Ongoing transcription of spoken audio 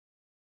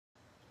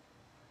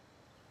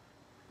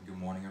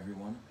morning,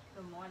 everyone.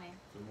 Good morning.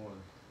 Good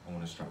morning. I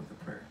want to start with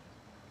a prayer.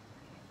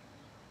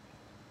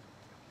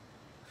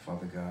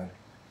 Father God,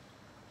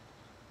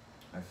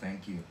 I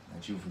thank you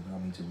that you've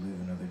allowed me to live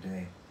another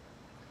day.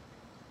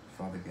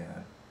 Father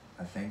God,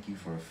 I thank you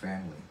for a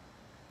family.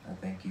 I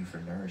thank you for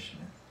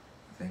nourishment.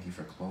 I thank you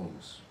for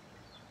clothes.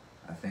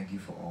 I thank you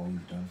for all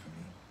you've done for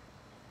me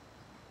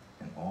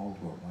and all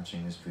who are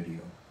watching this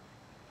video.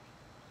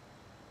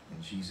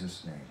 In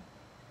Jesus' name,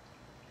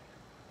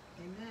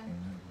 Amen.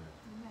 amen.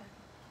 Amen.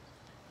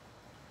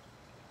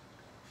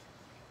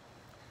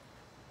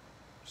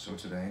 So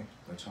today,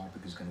 the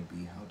topic is going to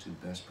be how to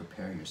best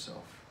prepare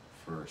yourself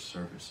for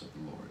service of the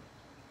Lord.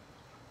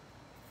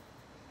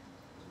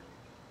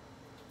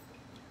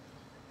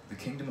 The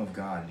kingdom of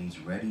God needs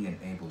ready and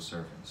able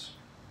servants.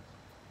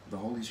 The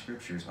Holy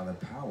Scriptures are the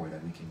power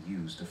that we can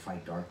use to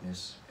fight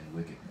darkness and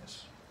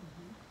wickedness.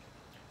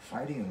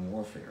 Fighting in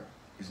warfare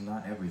is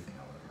not everything,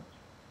 however.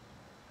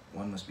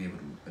 One must be able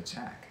to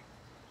attack,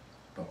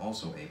 but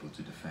also able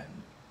to defend.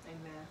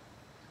 Amen.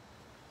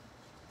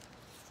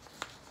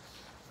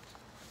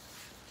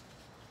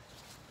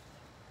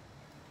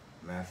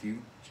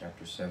 Matthew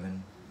chapter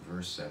 7,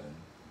 verse 7.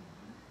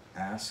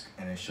 Ask,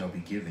 and it shall be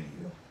given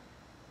you.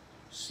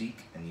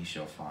 Seek, and ye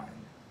shall find.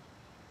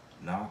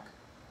 Knock,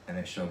 and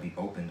it shall be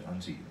opened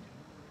unto you.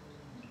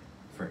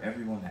 For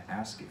everyone that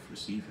asketh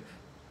receiveth,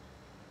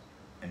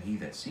 and he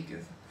that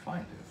seeketh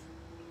findeth,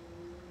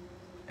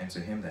 and to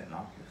him that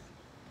knocketh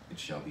it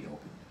shall be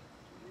opened.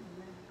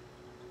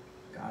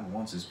 God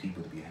wants his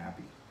people to be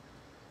happy.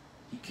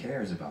 He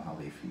cares about how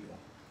they feel.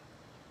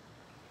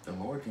 The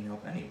Lord can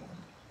help anyone.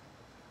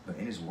 But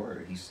in his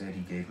word, he said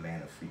he gave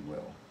man a free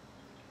will,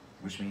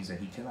 which means that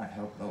he cannot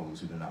help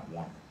those who do not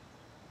want it.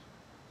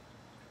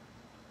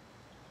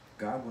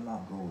 God will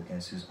not go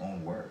against his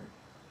own word.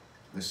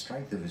 The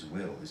strength of his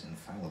will is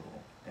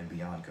infallible and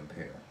beyond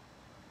compare.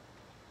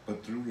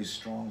 But through his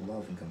strong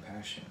love and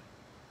compassion,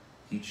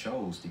 he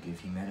chose to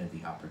give humanity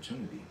the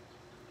opportunity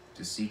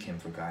to seek him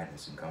for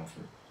guidance and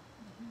comfort.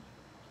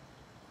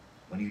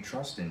 When you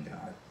trust in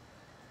God,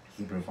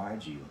 he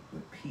provides you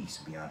with peace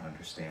beyond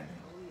understanding.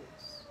 Oh,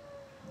 yes.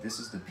 This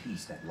is the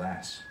peace that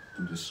lasts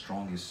through the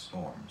strongest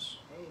storms,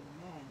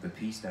 Amen. the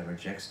peace that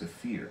rejects the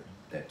fear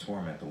that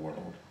torment the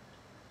world.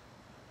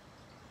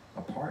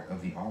 A part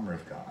of the armor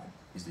of God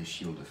is the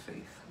shield of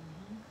faith.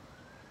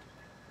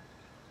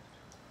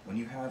 When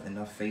you have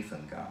enough faith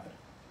in God,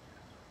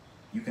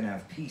 you can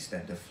have peace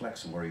that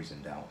deflects worries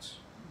and doubts.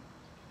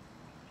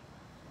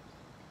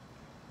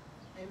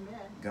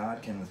 Amen.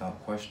 God can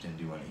without question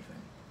do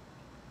anything.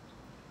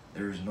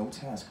 There is no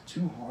task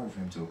too hard for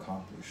him to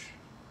accomplish,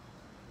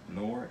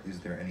 nor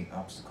is there any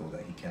obstacle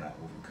that he cannot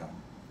overcome.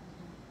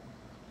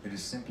 It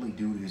is simply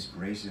due to his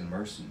grace and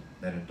mercy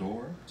that a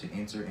door to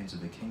enter into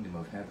the kingdom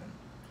of heaven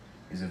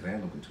is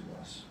available to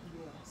us.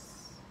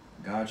 Yes.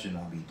 God should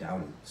not be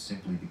doubted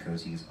simply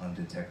because he is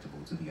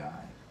undetectable to the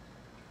eye.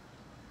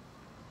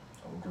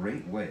 A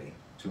great way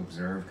to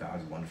observe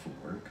God's wonderful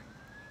work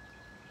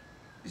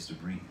is to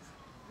breathe.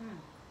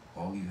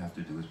 All you have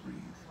to do is breathe.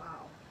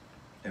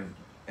 Wow.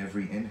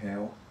 Every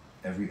inhale,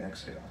 every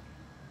exhale.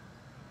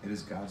 It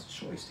is God's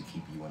choice to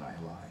keep you and I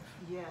alive.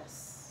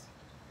 Yes.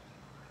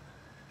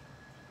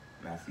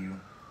 Matthew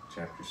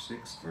chapter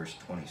 6, verse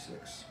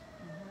 26.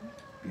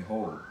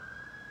 Behold,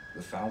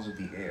 the fowls of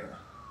the air,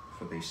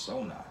 for they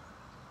sow not,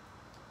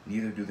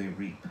 neither do they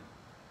reap,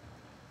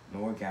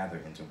 nor gather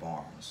into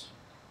barns,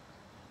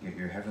 yet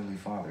your heavenly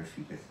Father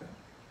feedeth them.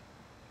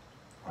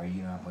 Are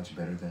ye not much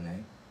better than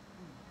they?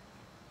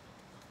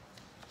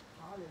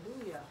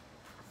 Hallelujah.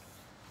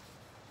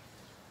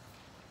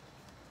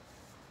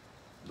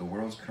 The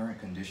world's current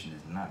condition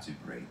is not too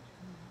great,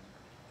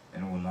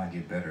 and it will not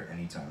get better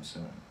anytime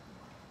soon.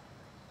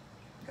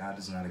 God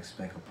does not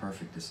expect a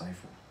perfect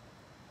disciple,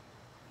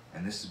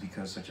 and this is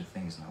because such a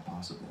thing is not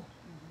possible.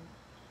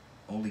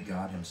 Only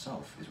God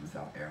himself is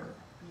without error.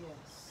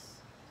 Yes.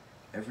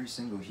 Every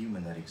single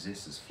human that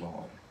exists is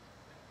flawed,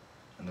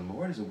 and the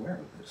Lord is aware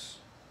of this.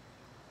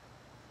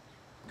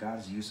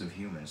 God's use of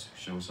humans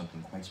shows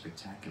something quite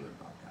spectacular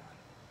about God,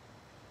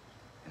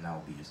 and that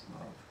will be his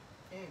love.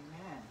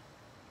 Amen.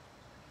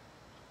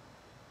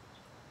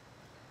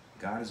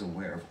 God is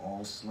aware of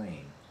all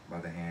slain by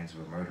the hands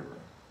of a murderer.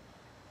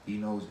 He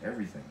knows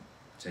everything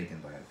taken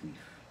by a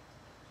thief.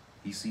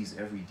 He sees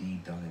every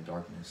deed done in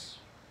darkness,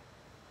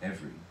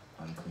 every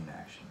unclean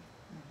action.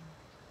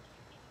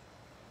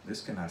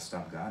 This cannot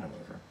stop God,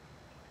 however.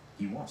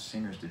 He wants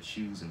sinners to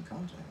choose and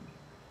come to him,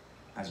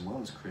 as well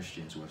as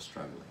Christians who are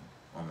struggling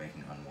or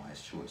making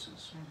unwise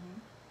choices,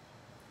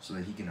 so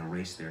that he can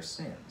erase their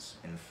sins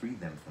and free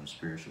them from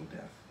spiritual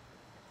death.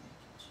 Thank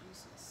you,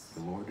 Jesus.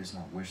 The Lord does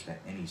not wish that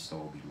any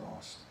soul be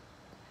lost.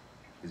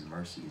 His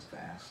mercy is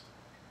vast.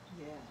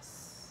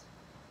 Yes.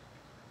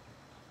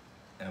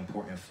 An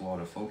important flaw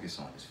to focus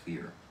on is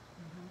fear.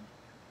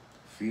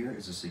 Fear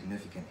is a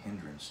significant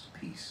hindrance to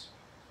peace.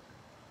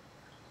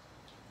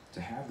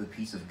 To have the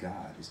peace of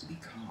God is to be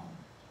calm,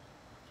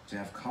 to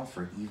have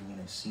comfort even when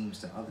it seems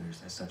to others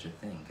that such a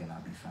thing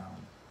cannot be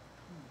found.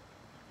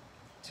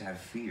 To have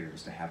fear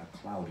is to have a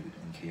clouded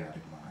and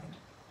chaotic mind,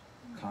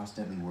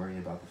 constantly worry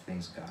about the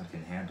things God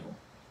can handle,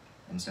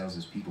 and tells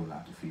his people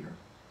not to fear.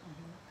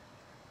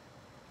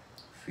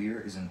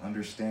 Fear is an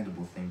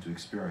understandable thing to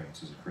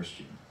experience as a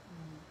Christian.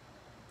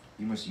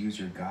 You must use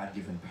your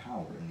God-given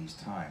power in these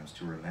times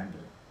to remember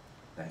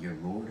that your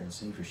Lord and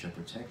Savior shall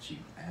protect you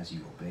as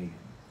you obey him.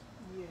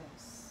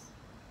 Yes.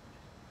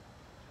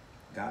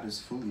 God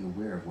is fully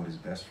aware of what is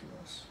best for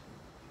us,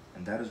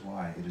 and that is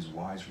why it is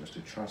wise for us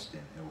to trust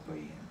him and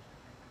obey him.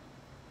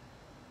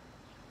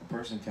 A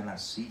person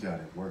cannot see God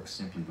at work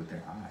simply with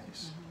their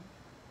eyes.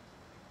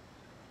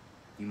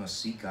 You must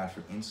seek God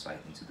for insight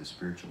into the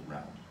spiritual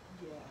realm.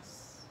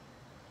 Yes.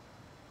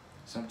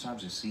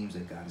 Sometimes it seems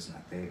that God is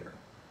not there,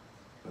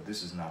 but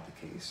this is not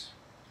the case.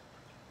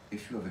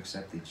 If you have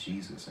accepted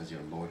Jesus as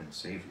your Lord and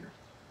Savior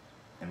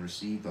and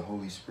received the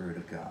Holy Spirit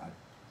of God,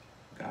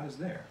 God is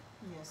there.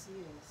 Yes,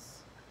 he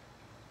is.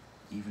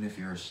 Even if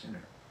you're a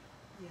sinner,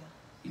 Yeah.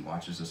 he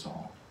watches us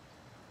all.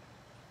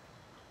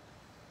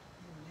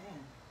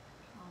 Amen.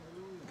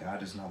 Hallelujah. God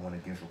does not want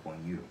to give up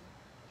on you.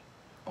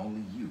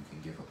 Only you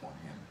can give up on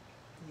him.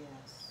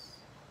 Yes.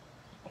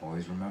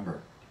 Always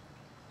remember,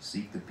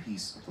 seek the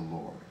peace of the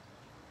Lord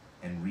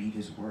and read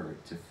his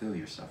word to fill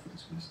yourself with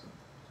his wisdom.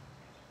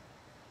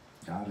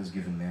 God has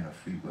given man a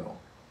free will.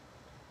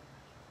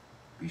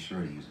 Be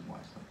sure to use it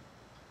wisely.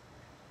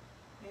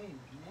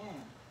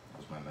 Amen. That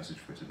was my message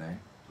for today.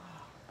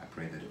 Wow. I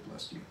pray that it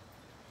blessed you.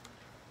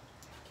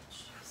 Thank you,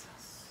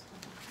 Jesus.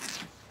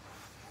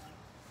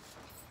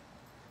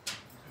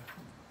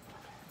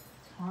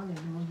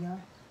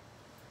 Hallelujah.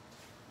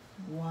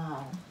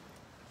 Wow.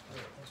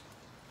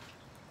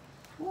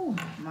 Oh,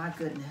 my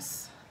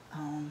goodness.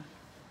 I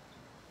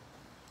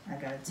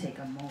gotta take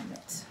a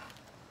moment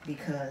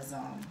because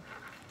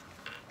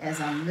as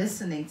I'm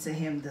listening to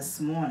him this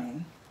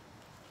morning,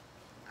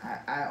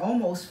 I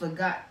almost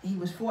forgot he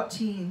was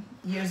 14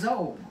 years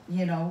old,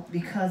 you know,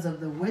 because of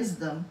the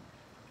wisdom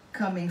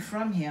coming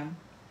from him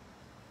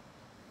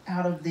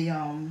out of the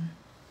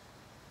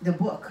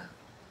book,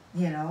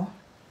 you know,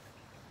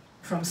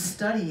 from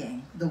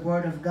studying the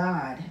Word of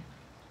God.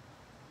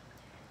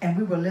 And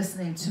we were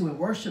listening to a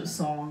worship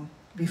song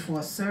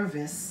before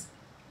service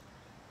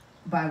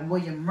by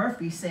William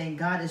Murphy saying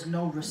God is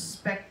no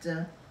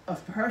respecter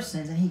of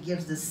persons and he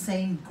gives the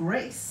same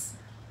grace.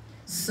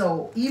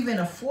 So even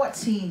a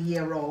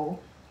 14-year-old,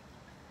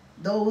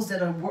 those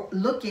that are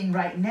looking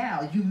right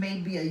now, you may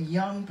be a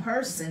young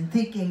person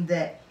thinking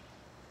that,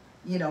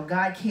 you know,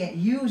 God can't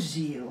use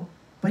you,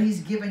 but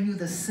he's given you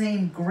the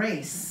same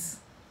grace.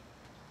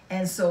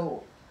 And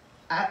so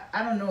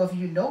I don't know if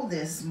you know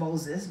this,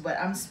 Moses, but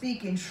I'm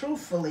speaking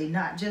truthfully,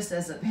 not just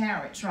as a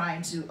parent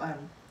trying to,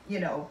 you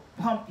know,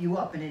 pump you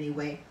up in any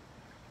way.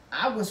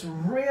 I was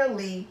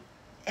really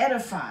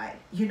edified,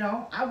 you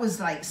know. I was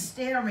like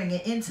staring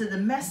into the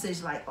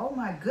message like, oh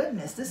my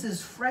goodness, this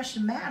is fresh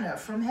manna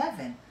from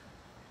heaven,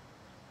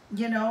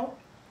 you know.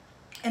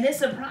 And it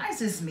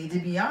surprises me, to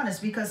be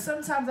honest, because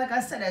sometimes, like I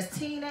said, as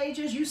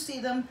teenagers, you see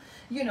them,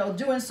 you know,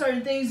 doing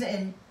certain things,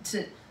 and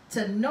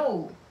to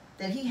know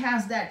that he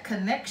has that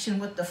connection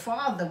with the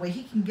Father where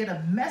he can get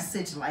a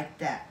message like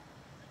that.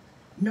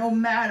 No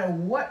matter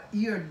what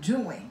you're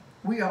doing,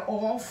 we are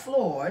all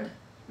flawed,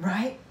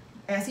 right?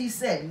 As he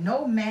said,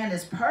 no man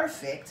is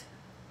perfect,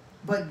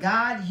 but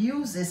God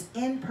uses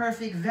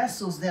imperfect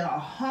vessels that are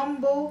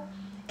humble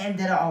and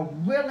that are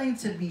willing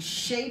to be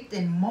shaped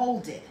and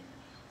molded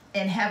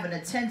and have an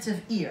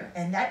attentive ear.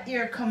 And that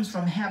ear comes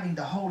from having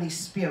the Holy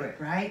Spirit,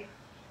 right?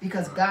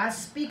 Because God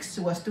speaks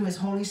to us through his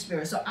Holy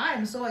Spirit. So I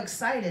am so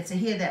excited to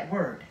hear that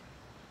word,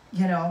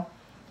 you know.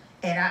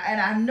 And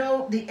I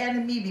know the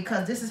enemy,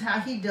 because this is how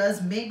he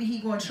does. Maybe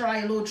he's going to try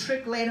a little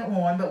trick later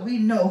on, but we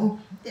know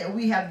that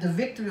we have the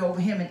victory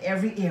over him in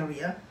every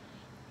area.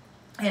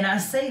 And I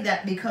say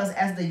that because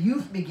as the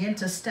youth begin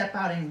to step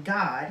out in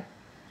God,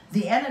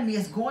 the enemy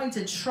is going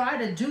to try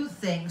to do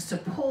things to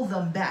pull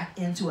them back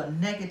into a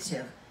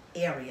negative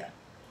area.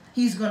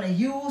 He's going to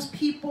use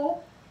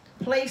people,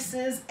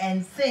 places,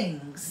 and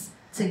things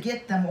to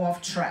get them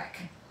off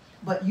track.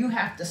 But you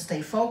have to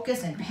stay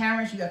focused, and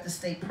parents, you have to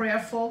stay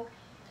prayerful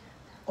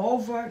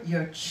over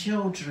your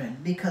children,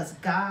 because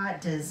God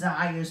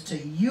desires to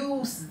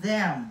use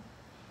them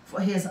for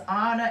his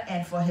honor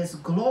and for his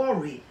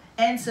glory,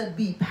 and to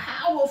be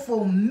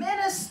powerful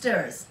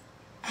ministers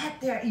at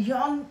their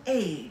young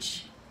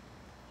age.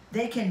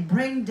 They can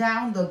bring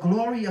down the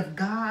glory of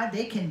God.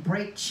 They can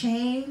break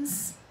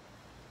chains.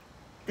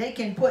 They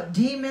can put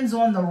demons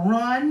on the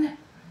run.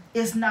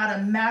 It's not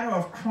a matter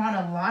of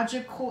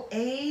chronological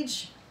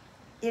age.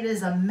 It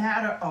is a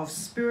matter of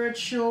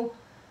spiritual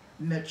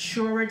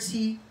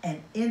maturity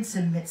and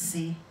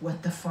intimacy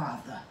with the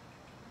Father.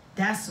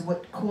 That's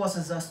what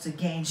causes us to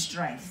gain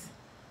strength.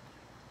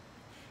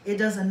 It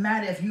doesn't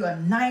matter if you are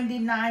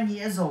 99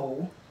 years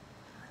old,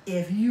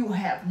 if you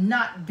have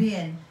not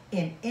been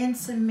in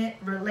intimate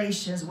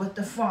relations with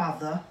the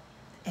Father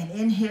and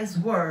in his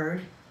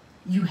word,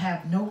 you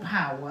have no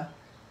power.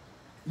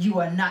 You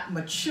are not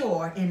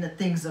mature in the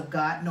things of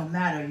God, no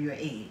matter your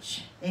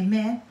age.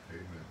 Amen?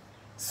 Amen.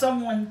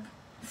 someone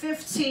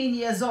 15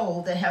 years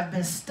old that have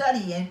been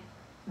studying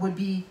would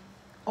be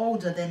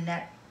older than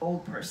that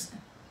old person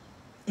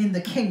in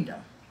the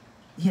kingdom,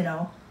 you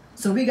know.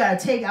 So we got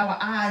to take our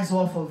eyes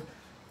off of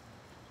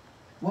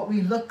what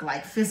we look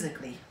like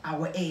physically,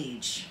 our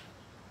age.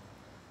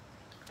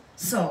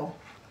 So,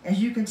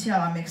 as you can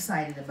tell, I'm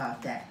excited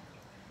about that.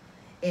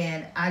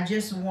 And I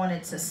just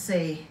wanted to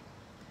say,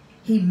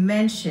 he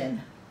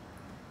mentioned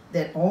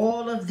that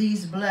all of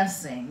these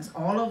blessings,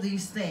 all of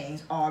these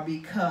things are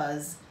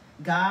because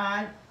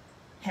God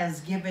has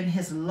given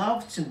his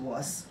love to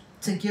us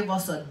to give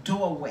us a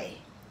doorway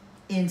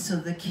into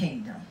the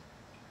kingdom.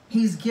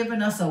 He's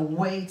given us a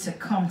way to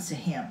come to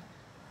him.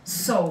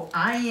 So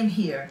I am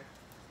here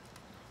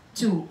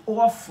to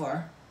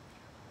offer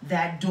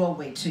that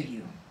doorway to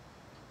you,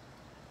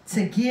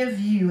 to give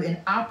you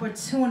an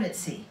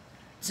opportunity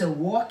to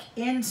walk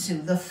into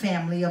the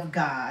family of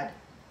God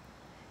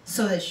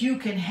so that you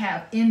can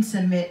have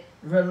intimate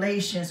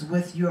relations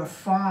with your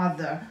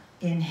Father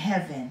in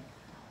heaven,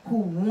 who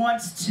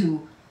wants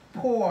to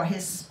pour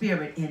his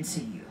Spirit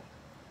into you.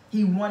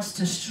 He wants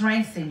to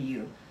strengthen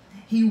you.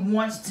 He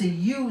wants to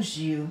use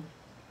you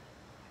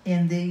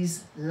in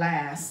these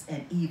last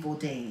and evil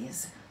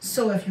days.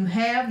 So if you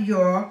have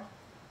your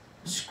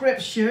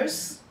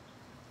scriptures,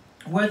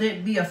 whether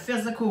it be a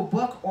physical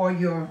book or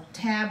your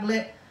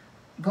tablet,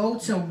 go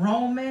to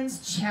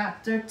Romans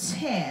chapter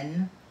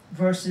 10,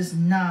 verses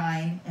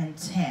 9 and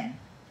 10,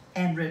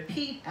 and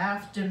repeat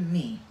after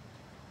me,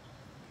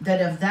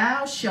 that if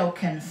thou shalt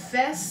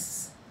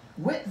confess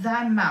with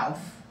thy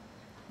mouth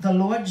the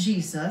Lord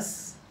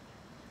Jesus,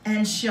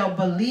 and shalt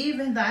believe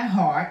in thy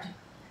heart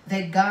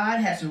that God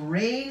has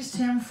raised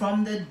him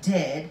from the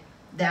dead,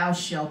 thou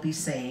shalt be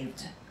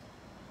saved.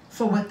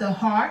 For with the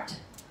heart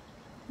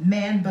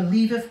man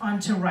believeth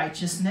unto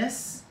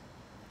righteousness,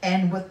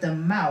 and with the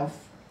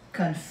mouth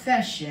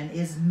confession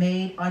is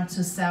made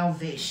unto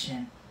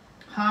salvation.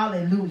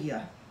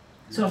 Hallelujah.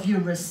 So if you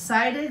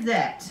recited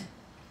that,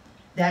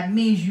 that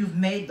means you've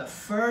made the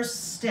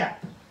first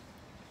step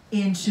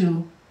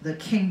into the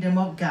kingdom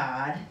of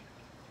God.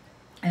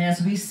 And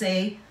as we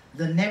say,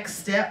 the next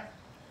step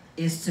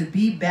is to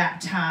be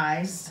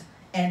baptized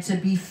and to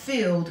be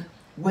filled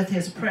with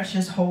his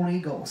precious Holy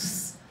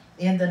Ghost.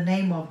 In the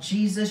name of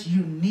Jesus,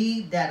 you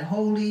need that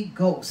Holy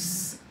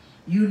Ghost.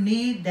 You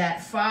need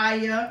that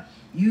fire.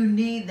 You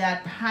need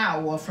that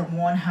power from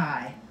on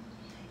high.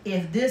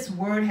 If this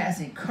word has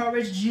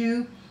encouraged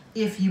you,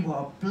 if you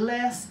are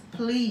blessed,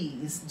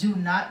 please do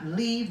not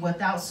leave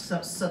without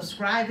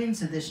subscribing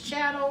to this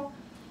channel,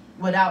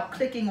 without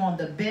clicking on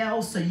the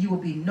bell so you will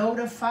be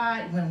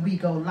notified when we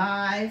go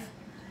live.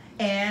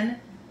 And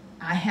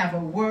I have a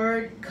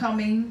word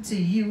coming to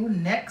you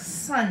next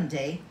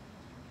Sunday,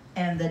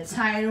 and the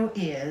title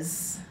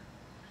is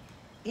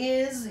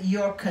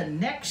your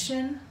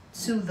connection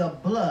to the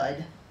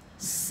blood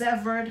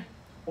severed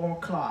or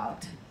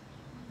clogged?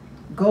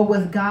 Go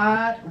with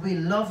God. We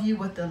love you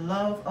with the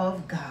love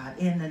of God.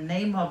 In the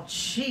name of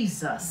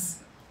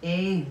Jesus,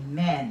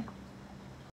 amen.